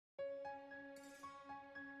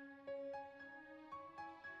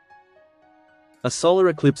A solar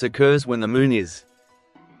eclipse occurs when the moon is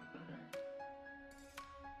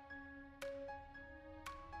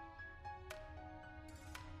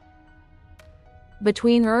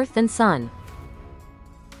between Earth and Sun.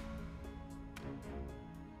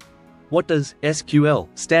 What does SQL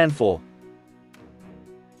stand for?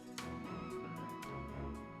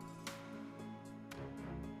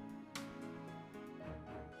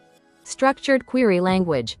 Structured query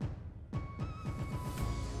language.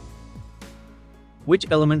 Which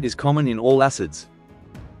element is common in all acids?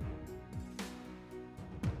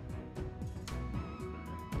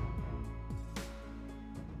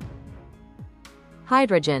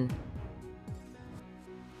 Hydrogen.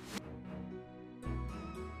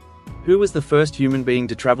 Who was the first human being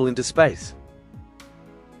to travel into space?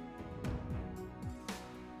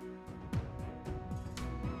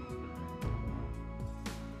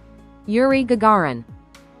 Yuri Gagarin.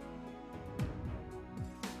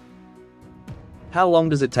 How long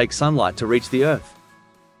does it take sunlight to reach the Earth?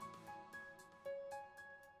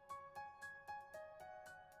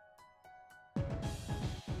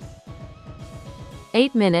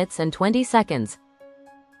 Eight minutes and 20 seconds.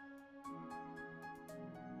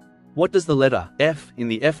 What does the letter F in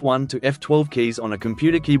the F1 to F12 keys on a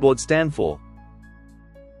computer keyboard stand for?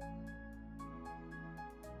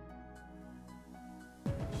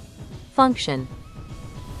 Function.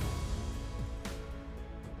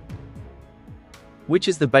 Which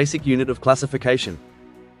is the basic unit of classification?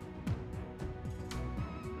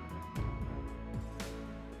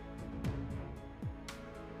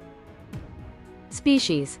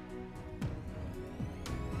 Species.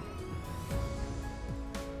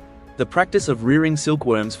 The practice of rearing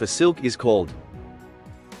silkworms for silk is called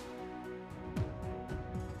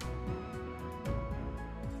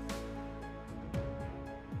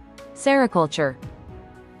Sericulture.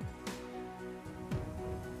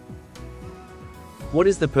 What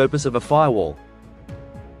is the purpose of a firewall?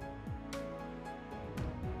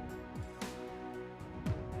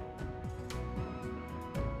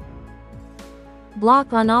 Block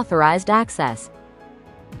unauthorized access.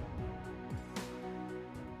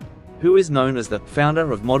 Who is known as the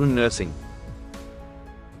founder of modern nursing?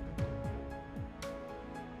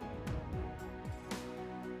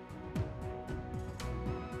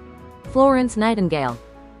 Florence Nightingale.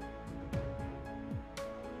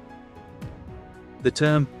 The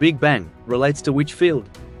term Big Bang relates to which field?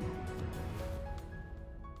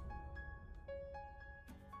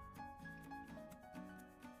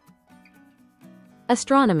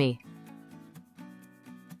 Astronomy.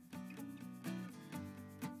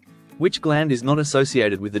 Which gland is not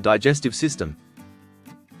associated with the digestive system?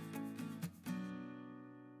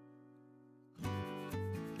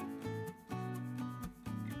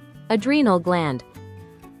 Adrenal gland.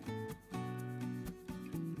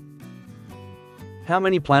 How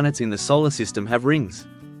many planets in the solar system have rings?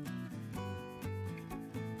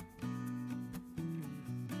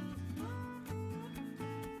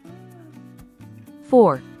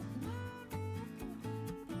 Four.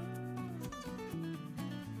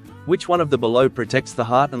 Which one of the below protects the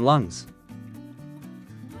heart and lungs?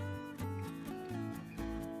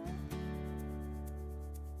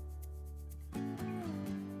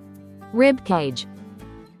 Rib cage.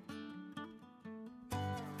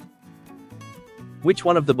 Which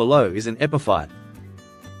one of the below is an epiphyte?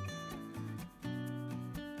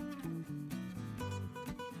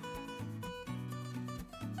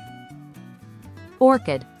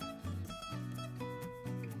 Orchid.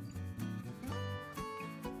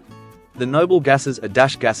 The noble gases are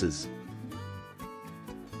dash gases.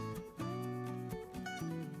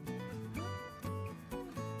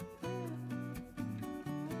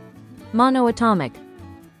 Monoatomic.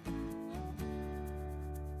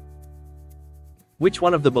 Which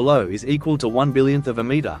one of the below is equal to 1/1000th of a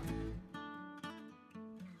meter?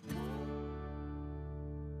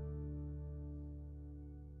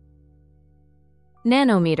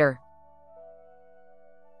 Nanometer.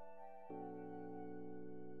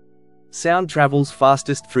 Sound travels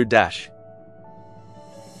fastest through dash.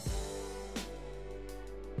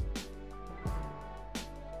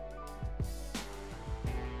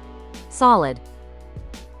 Solid.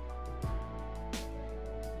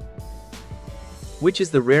 Which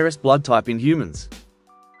is the rarest blood type in humans?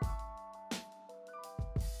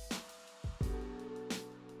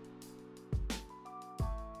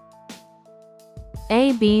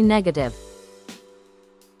 AB negative.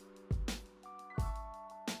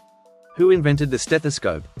 Who invented the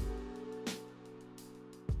stethoscope?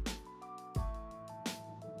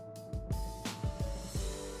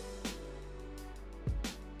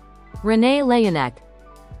 René Lejeunec.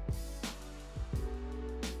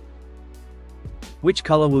 Which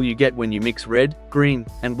color will you get when you mix red, green,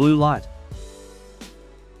 and blue light?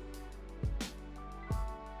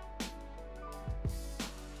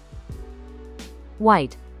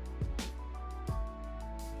 White.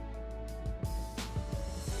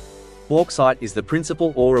 Bauxite is the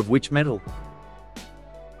principal ore of which metal?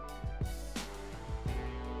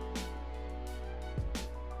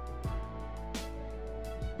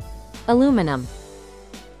 Aluminum.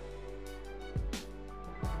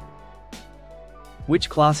 Which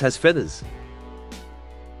class has feathers?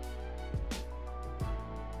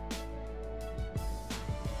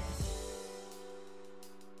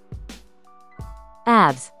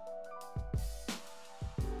 Abs.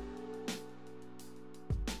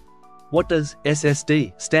 What does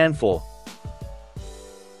SSD stand for?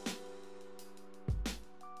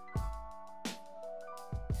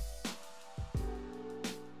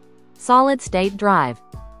 Solid-state drive.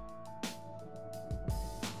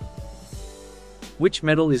 Which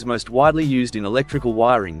metal is most widely used in electrical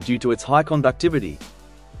wiring due to its high conductivity?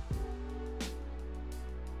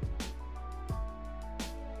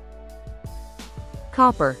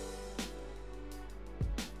 Copper.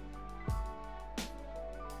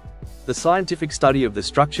 The scientific study of the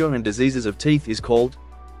structure and diseases of teeth is called?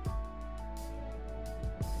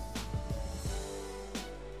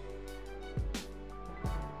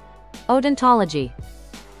 Odontology.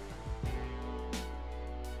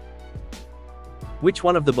 Which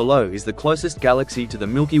one of the below is the closest galaxy to the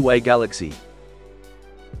Milky Way galaxy?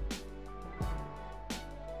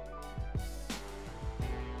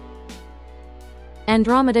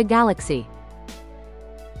 Andromeda Galaxy.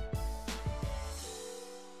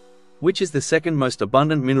 Which is the second most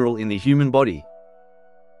abundant mineral in the human body?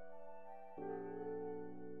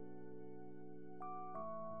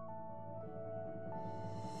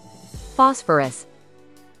 Phosphorus.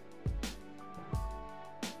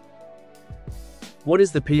 What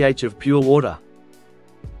is the pH of pure water?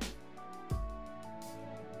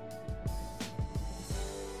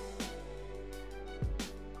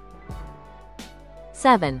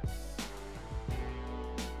 Seven.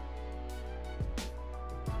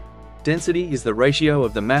 Density is the ratio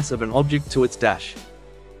of the mass of an object to its dash.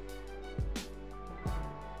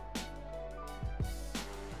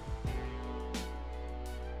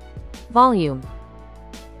 Volume.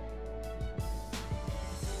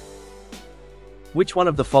 Which one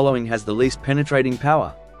of the following has the least penetrating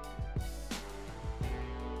power?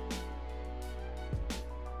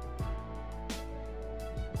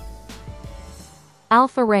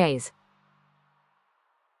 Alpha rays.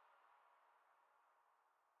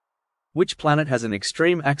 Which planet has an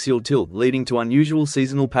extreme axial tilt leading to unusual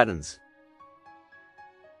seasonal patterns?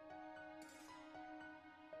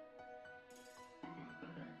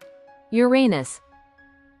 Uranus.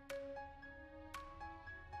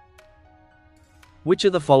 Which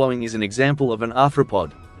of the following is an example of an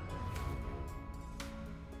arthropod?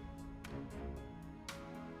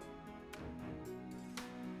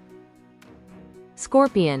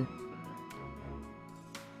 Scorpion.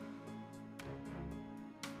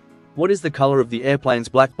 What is the color of the airplane's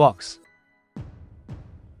black box?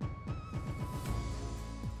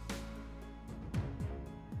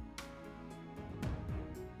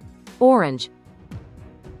 Orange.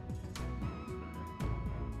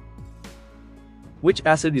 Which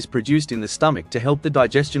acid is produced in the stomach to help the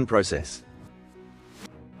digestion process?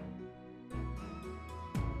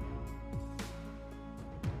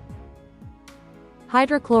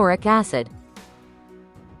 Hydrochloric acid.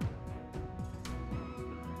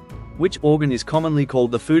 Which organ is commonly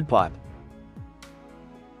called the food pipe?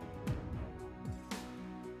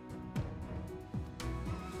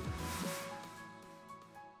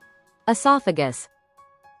 Esophagus.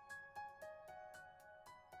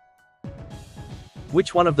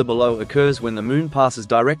 Which one of the below occurs when the moon passes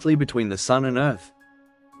directly between the sun and Earth?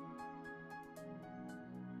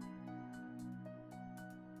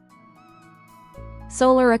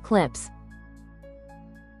 Solar eclipse.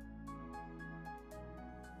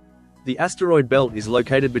 The asteroid belt is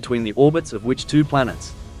located between the orbits of which two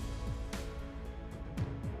planets?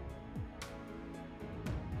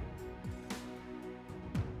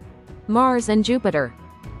 Mars and Jupiter.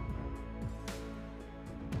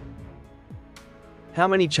 How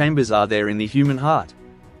many chambers are there in the human heart?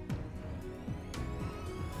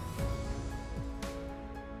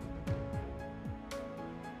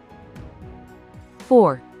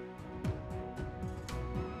 Four.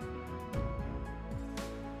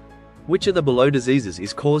 Which of the below diseases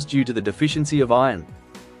is caused due to the deficiency of iron?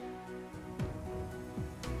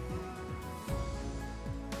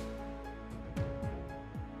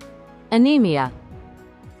 Anemia.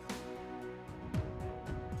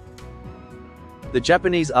 The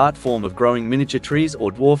Japanese art form of growing miniature trees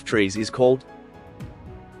or dwarf trees is called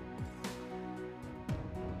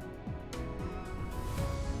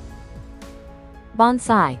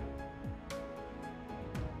bonsai.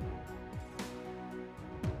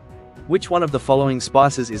 Which one of the following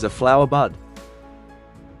spices is a flower bud?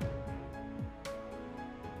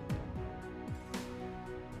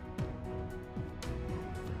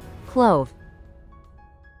 Clove.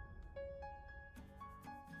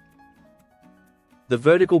 The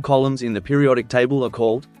vertical columns in the periodic table are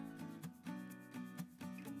called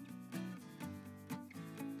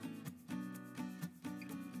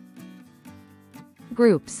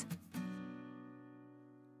Groups.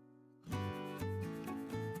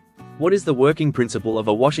 What is the working principle of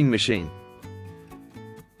a washing machine?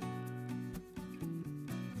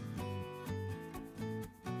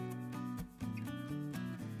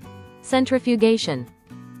 Centrifugation.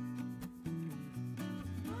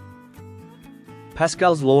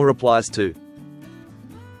 Pascal's law applies to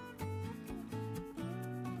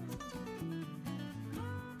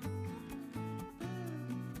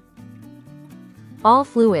all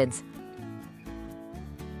fluids.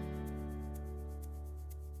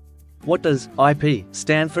 What does IP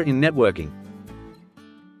stand for in networking?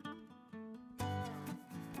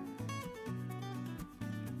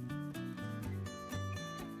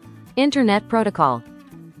 Internet protocol.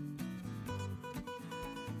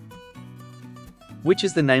 Which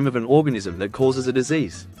is the name of an organism that causes a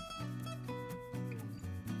disease?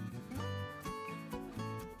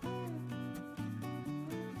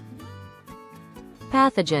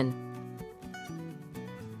 Pathogen.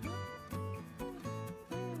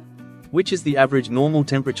 Which is the average normal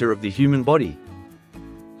temperature of the human body?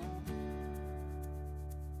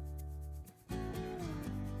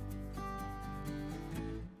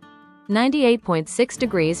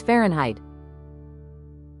 (98.6°F).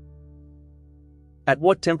 At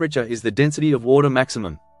what temperature is the density of water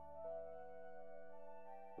maximum?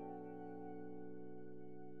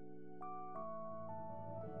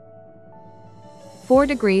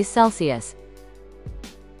 (4°C).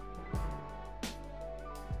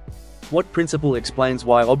 What principle explains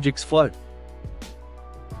why objects float?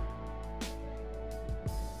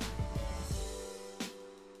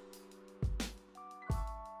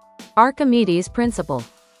 Archimedes' principle.